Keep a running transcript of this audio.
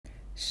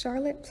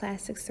Charlotte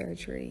Plastic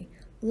Surgery,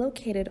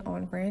 located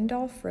on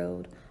Randolph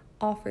Road,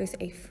 offers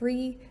a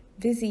free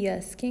VISIA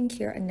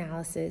skincare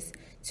analysis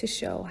to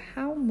show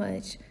how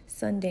much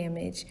sun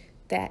damage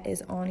that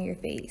is on your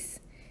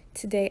face.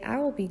 Today I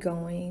will be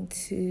going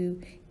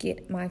to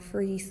get my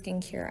free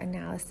skincare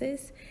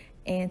analysis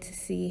and to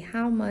see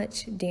how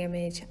much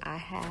damage I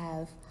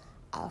have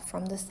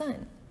from the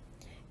sun.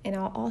 And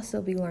I'll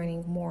also be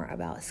learning more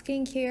about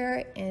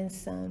skincare and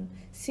some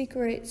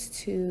secrets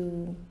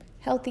to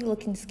healthy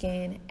looking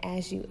skin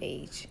as you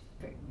age.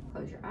 Great.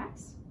 Close your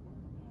eyes.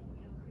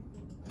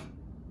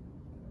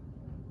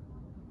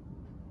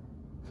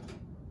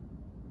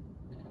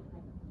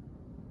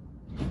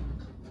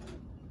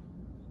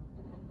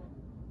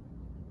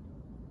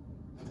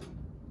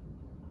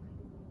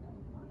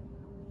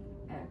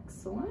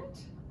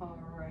 Excellent.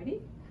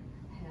 Alrighty.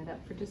 Head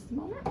up for just a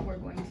moment. We're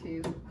going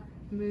to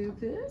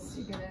move this.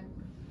 You're going to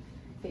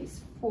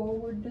face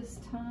forward this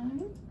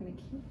time. I'm going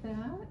to keep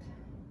that.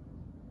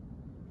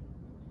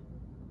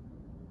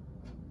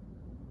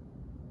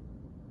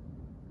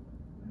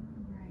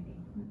 Alrighty.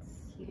 Let's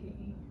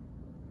see.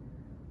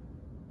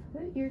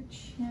 Put your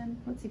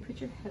chin. Let's see.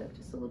 Put your head up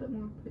just a little bit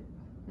more.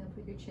 Then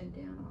put your chin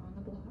down on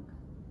the block.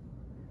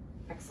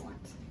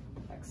 Excellent.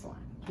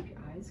 Excellent. Keep your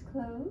eyes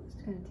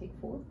closed. Going to take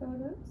 4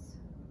 photos.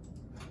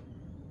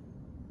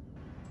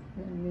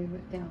 Then move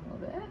it down a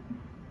little bit.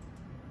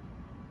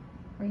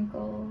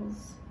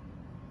 Wrinkles.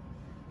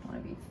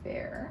 Want to be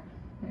fair.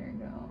 There you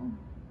go.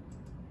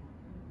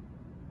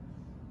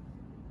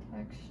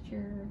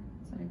 Texture.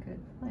 It's in a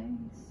good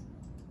place.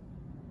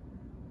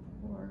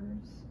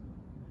 Pores.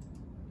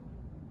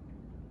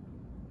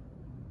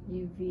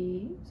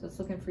 UV. So it's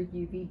looking for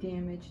UV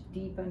damage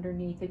deep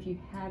underneath. If you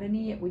had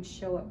any, it would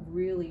show up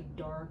really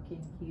dark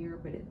in here,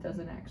 but it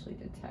doesn't actually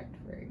detect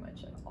very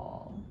much at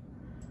all.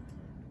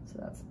 So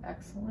that's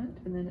excellent.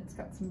 And then it's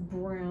got some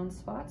brown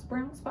spots.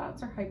 Brown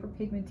spots or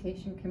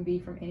hyperpigmentation can be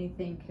from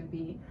anything. Can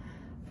be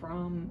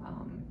from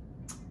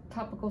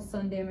topical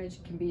sun damage.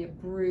 It can be a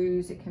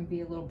bruise. It can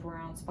be a little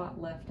brown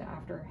spot left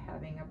after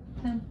having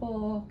a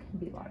pimple. It can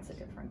be lots of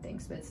different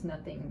things, but it's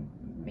nothing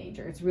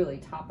major. It's really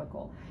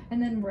topical. And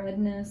then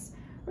redness.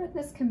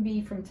 Redness can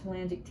be from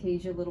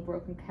telangiectasia, little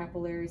broken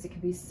capillaries. It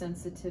can be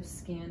sensitive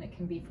skin. It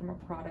can be from a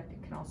product.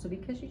 It can also be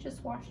because you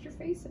just washed your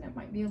face and it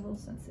might be a little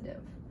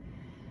sensitive.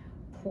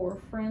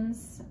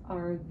 Porphyrins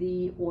are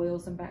the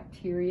oils and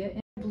bacteria.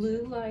 And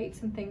blue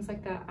lights and things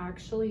like that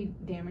actually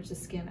damage the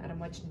skin at a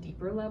much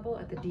deeper level,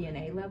 at the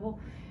DNA level.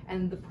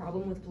 And the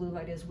problem with blue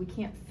light is we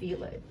can't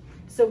feel it.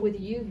 So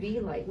with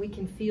UV light, we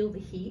can feel the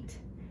heat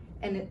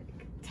and it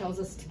tells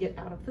us to get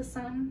out of the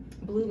sun.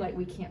 Blue light,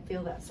 we can't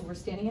feel that. So we're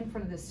standing in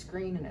front of this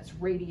screen and it's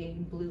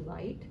radiating blue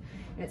light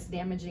and it's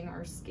damaging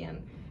our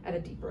skin at a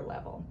deeper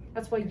level.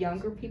 That's why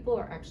younger people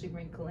are actually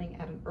wrinkling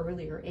at an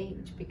earlier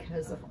age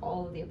because of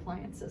all of the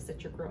appliances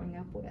that you're growing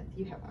up with.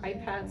 You have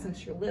iPads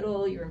since you're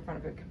little, you're in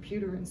front of a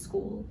computer in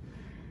school.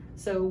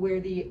 So where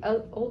the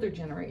older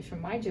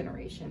generation, my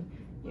generation,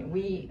 you know,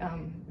 we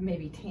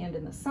maybe tanned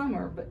in the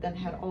summer, but then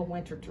had all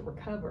winter to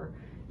recover.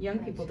 Young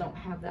people don't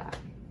have that.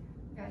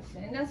 Gotcha.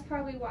 And that's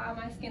probably why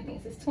my skin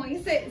thinks it's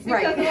 26 because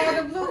right. of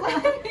all the blue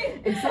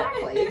light.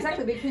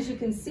 Exactly, because you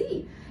can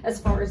see as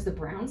far as the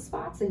brown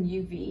spots and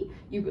UV,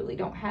 you really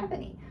don't have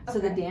any. So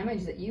the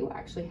damage that you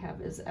actually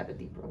have is at a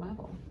deeper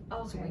level.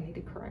 So we need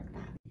to correct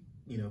that.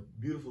 You know,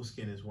 beautiful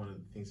skin is one of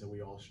the things that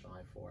we all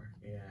strive for.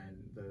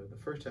 And the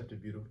first step to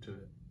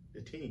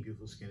attaining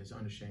beautiful skin is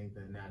understanding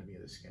the anatomy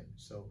of the skin.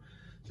 So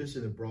just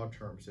in the broad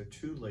terms, there are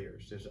 2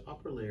 layers. There's an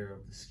upper layer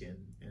of the skin,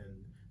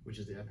 which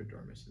is the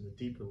epidermis, and the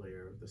deeper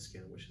layer of the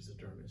skin, which is the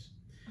dermis.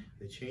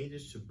 The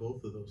changes to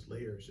both of those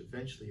layers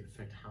eventually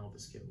affect how the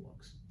skin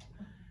looks.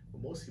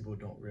 What most people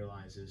don't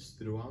realize is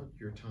throughout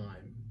your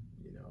time,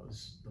 you know,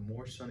 the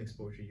more sun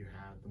exposure you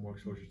have, the more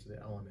exposure to the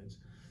elements,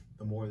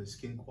 the more the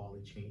skin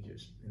quality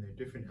changes. And there are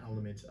different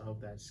elements of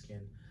that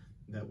skin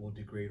that will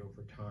degrade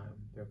over time.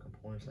 There are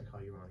components like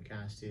hyaluronic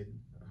acid,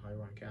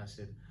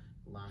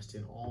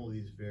 elastin, all of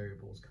these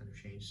variables kind of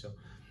change. So,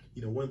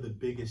 you know, one of the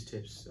biggest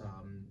tips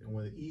and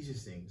one of the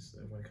easiest things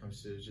when it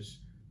comes to just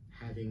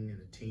having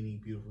and attaining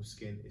beautiful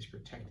skin is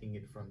protecting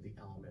it from the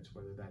elements,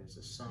 whether that is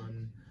the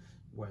sun,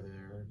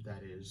 whether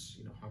that is,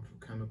 you know, harmful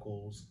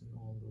chemicals, and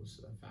all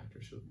those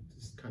factors. So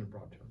this is kind of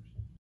broad terms.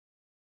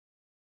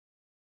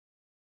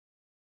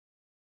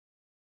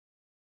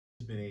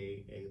 There's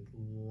been a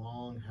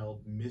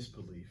long-held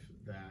misbelief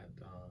that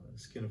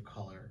skin of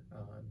color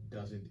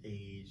doesn't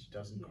age,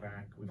 doesn't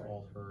crack. We've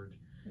all heard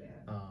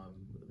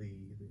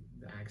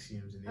the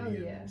axioms and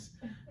idioms.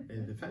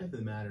 And the fact of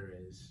the matter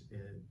is,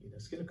 you know,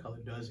 skin of color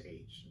does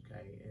age,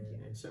 okay?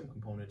 And in some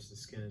components, the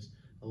skin is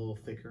a little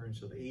thicker, and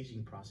so the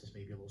aging process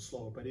may be a little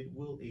slower, but it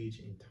will age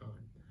in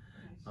time.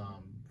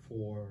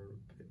 For,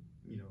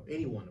 you know,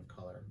 anyone of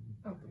color,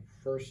 the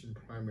first and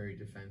primary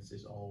defense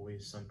is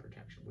always sun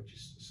protection, which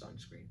is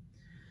sunscreen.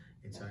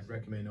 And so I'd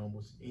recommend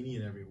almost any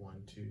and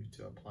everyone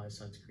to apply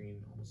sunscreen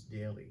almost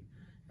daily.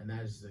 And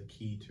that is the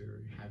key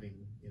to having,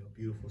 you know,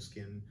 beautiful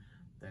skin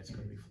that's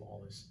going to be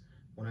flawless.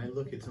 When I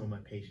look at some of my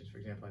patients, for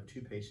example, I have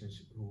two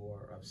patients who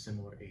are of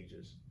similar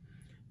ages.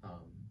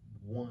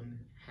 One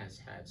has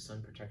had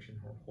sun protection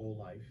her whole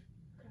life.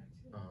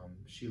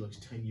 She looks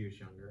 10 years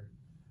younger.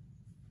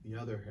 The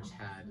other has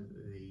had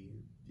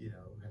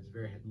had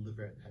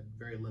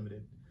very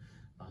limited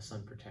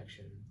sun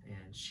protection,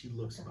 and she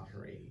looks about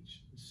her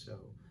age. So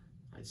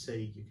I'd say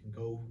you can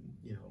go,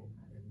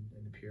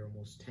 and appear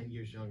almost 10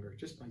 years younger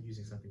just by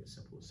using something as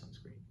simple as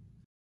sunscreen.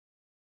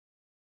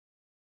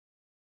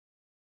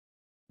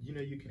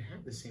 You can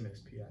have the same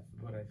SPF,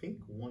 but I think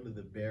one of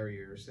the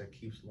barriers that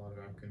keeps a lot of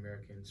African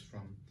Americans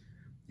from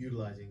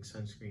utilizing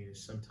sunscreen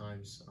is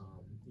sometimes,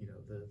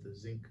 the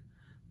zinc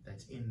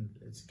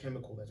it's a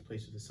chemical that's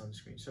placed with the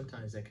sunscreen.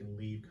 Sometimes that can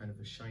leave kind of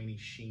a shiny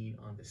sheen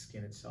on the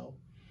skin itself.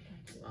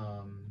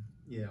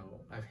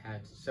 I've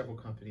had several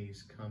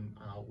companies come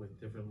out with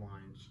different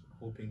lines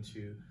hoping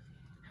to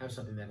have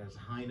something that has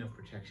high enough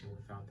protection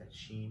without that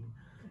sheen.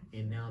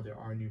 And now there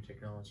are new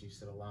technologies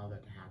that allow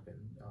that to happen.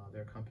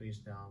 There are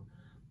companies now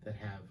that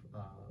have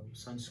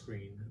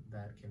sunscreen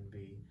that can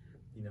be,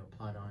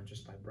 applied on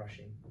just by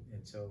brushing.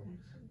 And so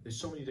there's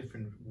so many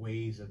different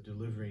ways of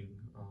delivering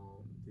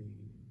the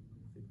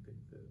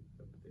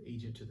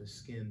agent to the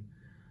skin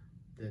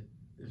that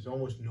there's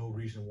almost no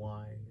reason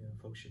why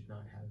folks should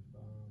not have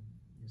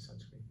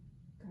sunscreen.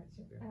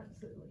 Gotcha. Yeah.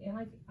 Absolutely. And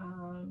like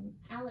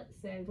Alex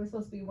said, we're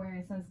supposed to be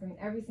wearing sunscreen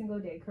every single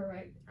day,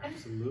 correct?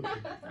 Absolutely.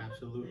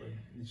 Absolutely.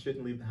 You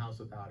shouldn't leave the house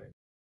without it.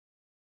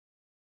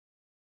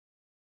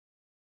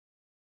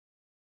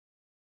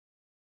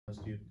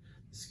 The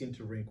skin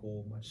to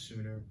wrinkle much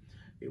sooner.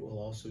 It will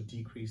also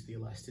decrease the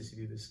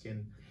elasticity of the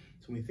skin.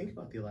 So when we think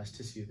about the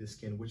elasticity of the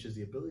skin, which is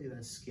the ability of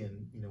that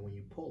skin, when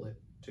you pull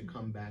it, to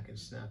come back and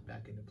snap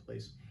back into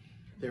place,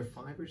 there are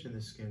fibers in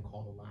the skin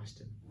called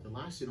elastin. The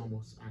elastin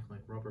almost act like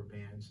rubber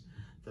bands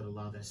that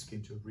allow that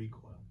skin to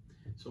recoil.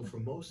 So for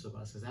most of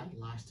us, as that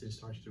elastin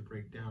starts to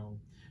break down,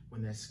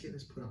 when that skin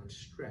is put on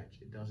stretch,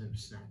 it doesn't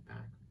snap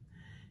back.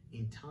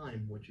 In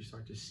time, what you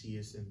start to see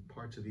is in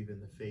parts of even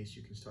the face,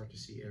 you can start to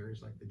see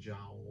areas like the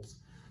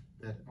jowls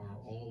that are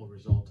all a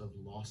result of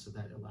loss of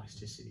that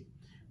elasticity.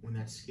 When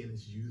that skin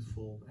is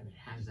youthful and it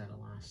has that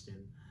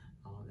elastin,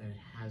 and it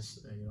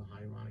has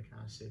hyaluronic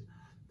acid,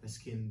 the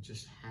skin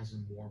just has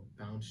more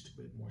bounce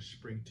to it, more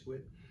spring to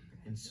it,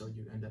 and so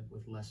you end up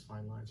with less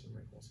fine lines and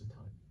wrinkles in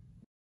time.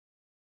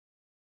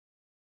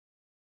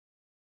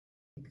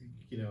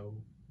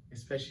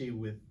 Especially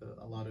with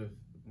a lot of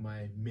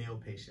my male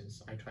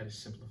patients, I try to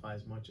simplify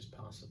as much as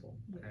possible.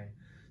 Okay,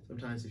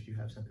 sometimes if you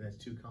have something that's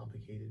too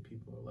complicated,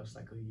 people are less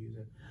likely to use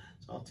it.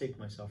 So I'll take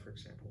myself for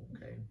example.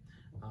 Okay,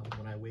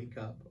 when I wake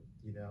up,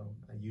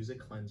 I use a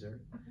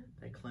cleanser.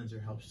 That cleanser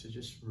helps to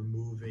just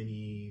remove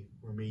any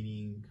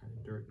remaining kind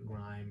of dirt and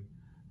grime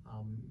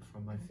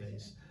from my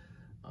face.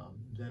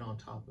 Then on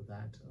top of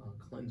that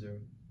cleanser,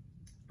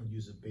 I'll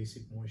use a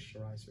basic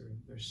moisturizer.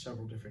 There's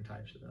several different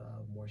types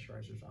of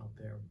moisturizers out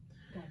there.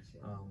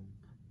 Gotcha.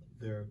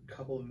 There are a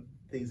couple of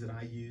things that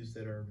I use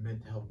that are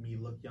meant to help me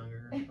look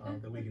younger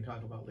that we can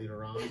talk about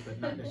later on,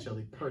 but not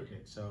necessarily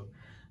pertinent. So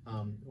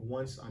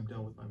once I'm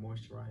done with my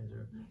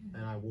moisturizer,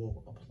 then I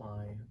will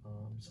apply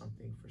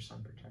something for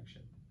sun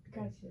protection.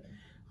 Okay?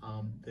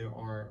 Gotcha. There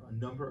are a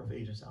number of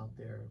agents out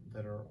there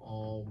that are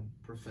all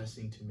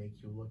professing to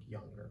make you look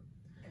younger.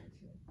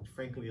 Gotcha.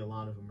 Frankly, a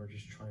lot of them are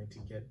just trying to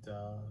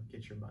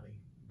get your money.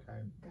 Okay.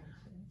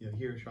 Gotcha.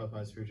 Here at Charlotte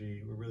Body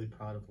Surgery, we're really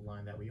proud of the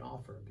line that we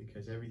offer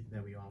because everything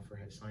that we offer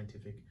has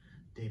scientific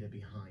data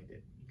behind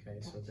it.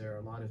 Okay, so there are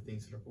a lot of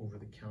things that are over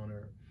the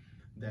counter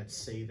that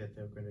say that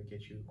they're going to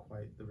get you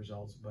quite the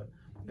results, but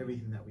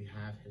everything that we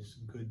have has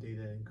good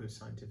data and good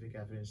scientific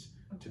evidence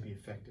to be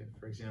effective.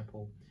 For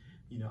example,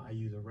 I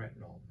use a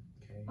retinol.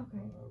 Okay,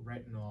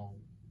 retinol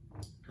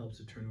helps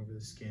to turn over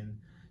the skin,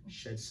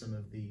 shed some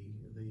of the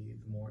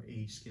more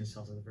aged skin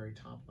cells at the very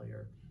top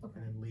layer, and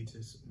then leads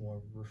to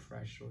more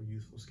refreshed or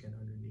youthful skin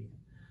underneath.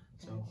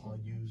 So I'll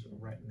use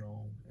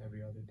retinol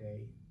every other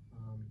day.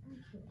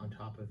 On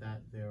top of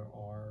that, there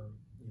are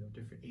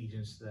different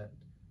agents that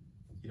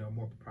are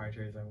more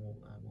proprietary that I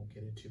won't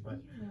get into. But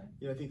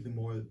I think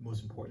the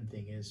most important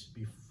thing is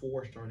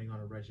before starting on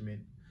a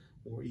regimen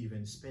or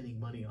even spending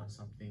money on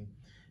something,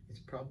 it's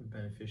probably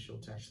beneficial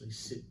to actually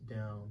sit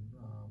down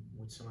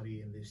with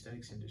somebody in the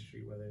aesthetics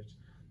industry, whether it's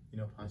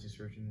plastic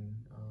surgeon,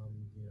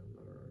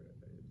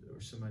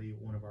 or somebody,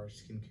 one of our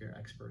skincare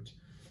experts,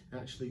 and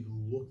actually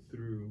look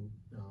through,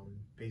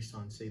 based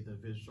on say the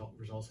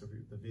results of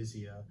the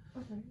VISIA,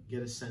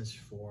 get a sense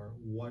for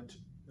what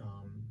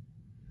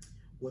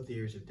the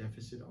areas of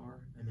deficit are,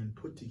 and then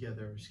put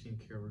together a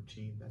skincare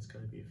routine that's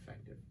going to be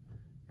effective.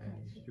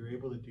 And if you're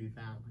able to do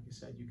that, like I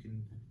said, you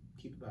can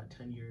keep about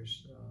 10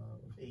 years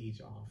of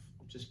age off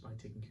just by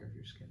taking care of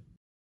your skin.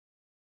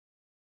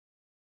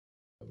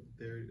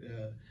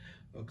 There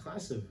a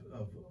class of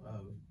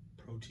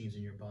proteins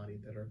in your body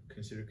that are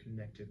considered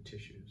connective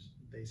tissues.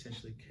 They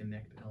essentially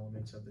connect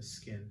elements of the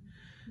skin,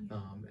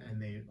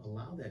 and they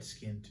allow that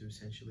skin to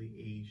essentially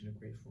age in a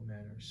graceful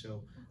manner.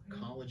 So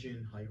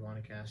collagen,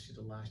 hyaluronic acid,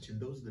 elastin,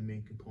 those are the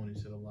main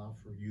components that allow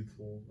for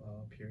youthful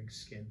appearing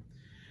skin.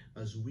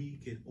 As we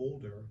get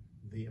older,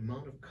 the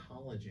amount of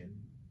collagen,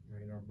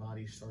 right, in our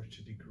body starts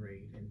to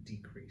degrade and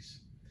decrease.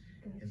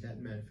 Gotcha. And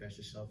that manifests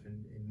itself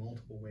in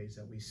multiple ways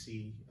that we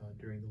see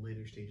during the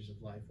later stages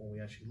of life when we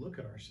actually look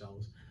at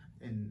ourselves.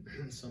 And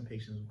some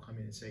patients will come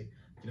in and say,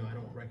 I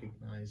don't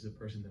recognize the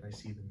person that I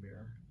see in the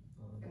mirror.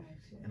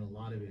 Gotcha. And a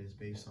lot of it is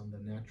based on the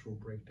natural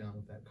breakdown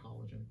of that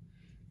collagen.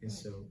 And Gotcha.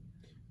 so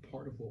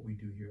part of what we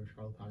do here at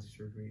Charlotte Plastic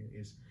Surgery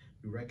is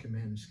we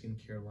recommend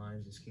skincare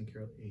lines and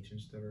skincare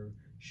agents that are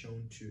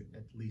shown to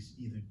at least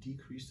either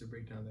decrease the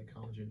breakdown of that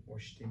collagen or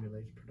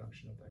stimulate the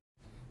production of that.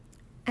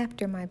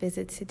 After my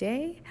visit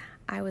today,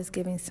 I was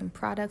giving some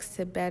products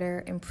to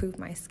better improve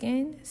my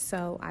skin.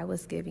 So I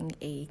was giving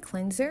a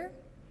cleanser,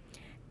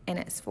 an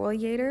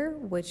exfoliator,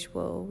 which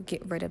will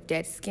get rid of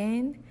dead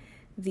skin,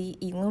 the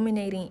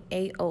illuminating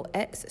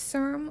AOX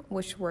serum,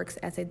 which works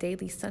as a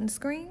daily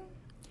sunscreen,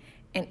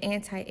 an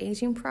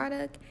anti-aging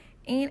product,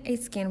 and a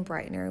skin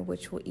brightener,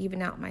 which will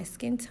even out my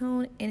skin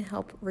tone and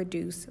help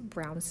reduce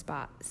brown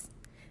spots.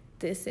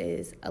 This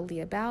is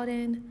Aaliyah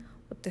Bowden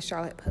with the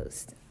Charlotte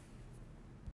Post.